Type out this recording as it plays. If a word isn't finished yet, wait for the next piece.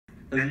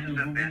This is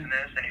a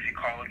business, and if you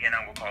call again,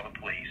 I will call the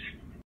police.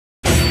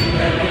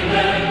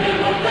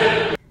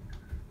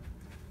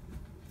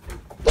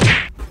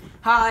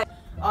 Hi,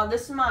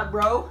 this is my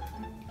bro,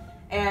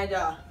 and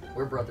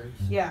we're brothers.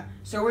 Yeah,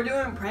 so we're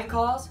doing prank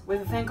calls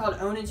with a thing called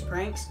Onan's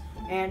Pranks,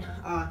 and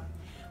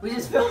we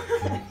just filmed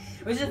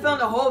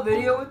a whole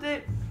video with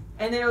it,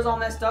 and then it was all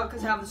messed up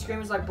because half the screen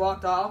was like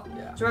blocked off.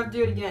 Yeah. So we have to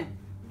do it again.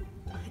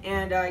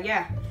 And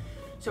yeah,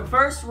 so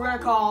first we're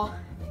gonna call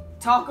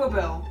Taco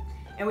Bell,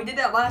 and we did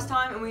that last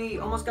time, and we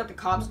almost got the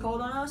cops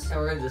called on us. And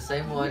we're gonna do the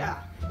same one.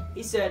 Yeah.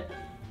 He said,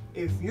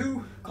 if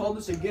you call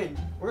this again,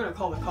 we're gonna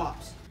call the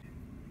cops.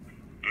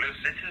 This is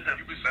a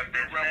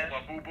business.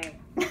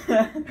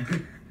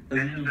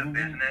 This is a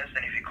business,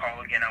 and if you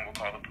call again, I will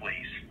call the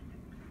police.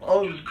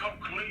 Oh. Just come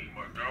clean,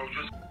 my girl.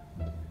 Just.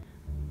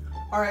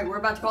 All right, we're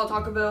about to call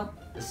Taco Bell.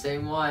 The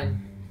same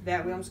one.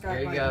 That we almost got There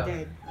you like go.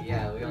 dead.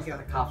 Yeah, we almost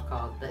got the cops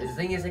called. The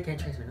thing is, they can't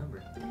trace our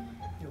number.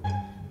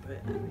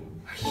 But I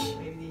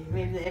mean,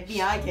 maybe the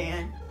FBI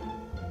can.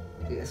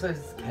 Dude, so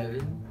it's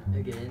Kevin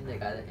again, the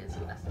guy that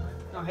answered last time.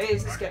 Oh, hey,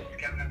 it's Kevin.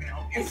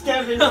 It's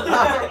Kevin.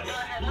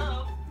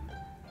 Hello.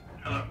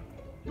 Hello.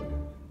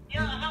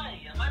 Yeah, hi.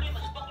 My name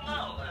is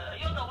Buffalo.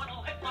 You're the one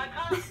who hit my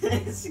car?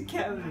 It's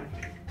Kevin.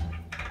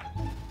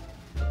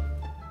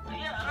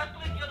 Yeah, last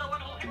week you're the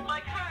one who hit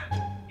my car.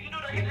 You do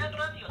the hit and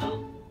run, you know.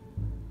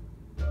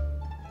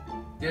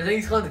 Dude, I think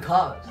he's calling the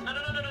cops. No.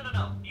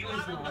 You are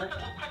the person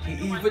who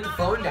He my put the car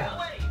phone and down. ran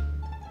away.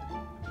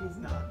 He's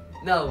not.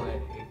 No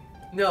way.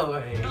 No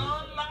way.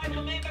 Don't lie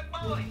to me, big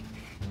boy.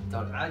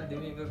 Don't lie to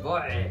me, good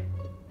boy.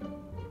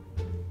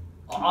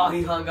 Oh,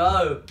 he hung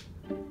up.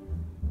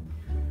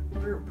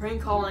 We're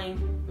prank calling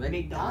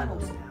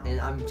McDonald's now. And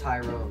I'm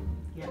Tyrone.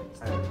 Yeah.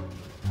 Tyrone.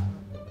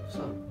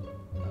 So.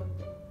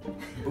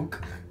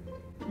 Book.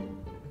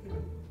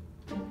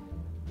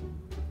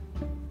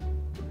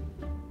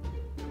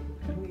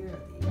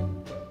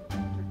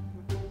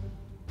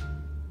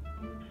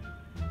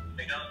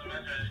 McDonald's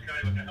manager is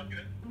Curry. What can I help you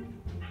with?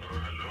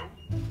 Hello?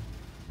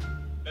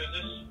 Who's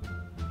this?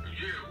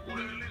 Yeah, who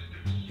the hell is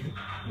this?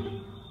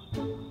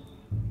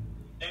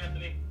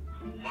 Anthony.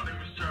 My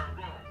name is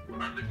Tyrone.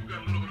 I think we got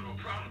a little bit of a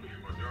problem here,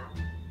 my girl.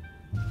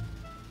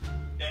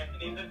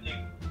 Anthony, this you.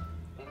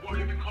 Well, why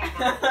you been calling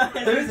my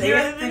Who's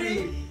Anthony?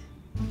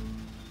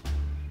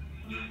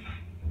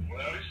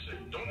 Well, listen,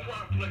 don't try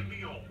and play me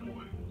on,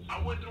 boy. I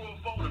went through her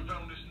phone and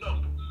found this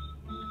number.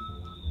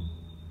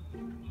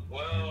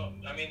 Well,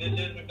 I mean, this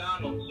is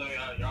McDonald's, so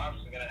you're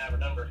obviously going to have her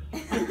number.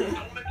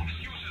 Don't make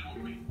excuses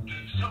with me.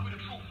 Just tell me the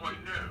truth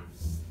right now.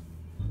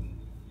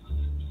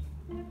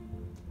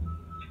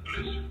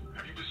 Listen,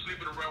 have you been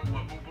sleeping around with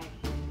my boo-boo?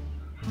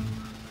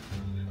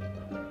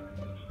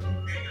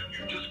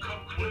 You just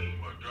come clean,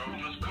 my girl.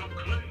 Just come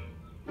clean.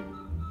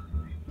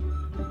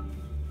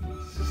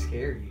 It's so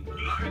scary.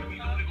 Lying to me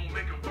is only gonna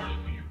make it worse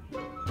for you.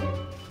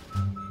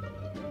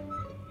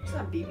 It's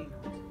not beeping.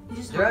 He's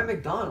just They're at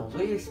McDonald's.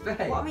 What do you expect?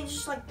 Well, I mean, it's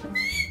just like.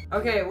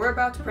 Okay, we're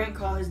about to prank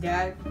call his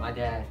dad My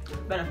dad.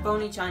 about a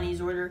phony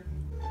Chinese order.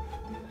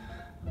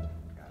 Guys,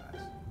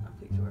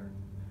 please order.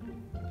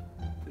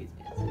 Please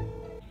answer.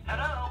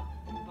 Hello?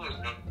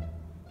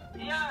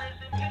 Yeah,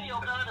 it's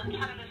Imperial Garden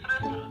Chinese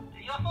restaurant.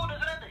 Your food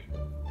is ready.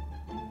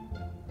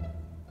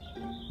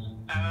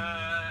 I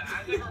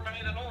never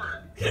made an order.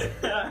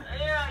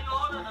 Yeah, you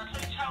ordered the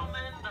 3 chow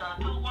mein, the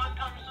 2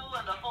 wonton su,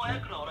 and the 4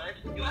 egg roll, right?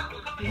 You have to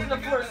come He's here in the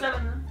to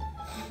 4-7.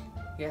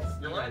 Yes,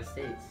 the United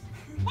States.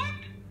 What?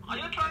 Are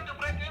you trying to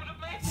break games with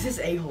me? It's this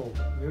a-hole.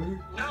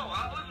 Remember? No,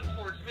 I wasn't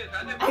Fort Smith.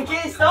 I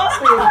can't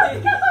stop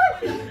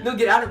it. No,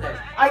 get out of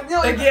there. I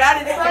know. Get out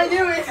of there. I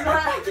knew it's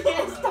not. I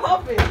can't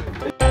stop it.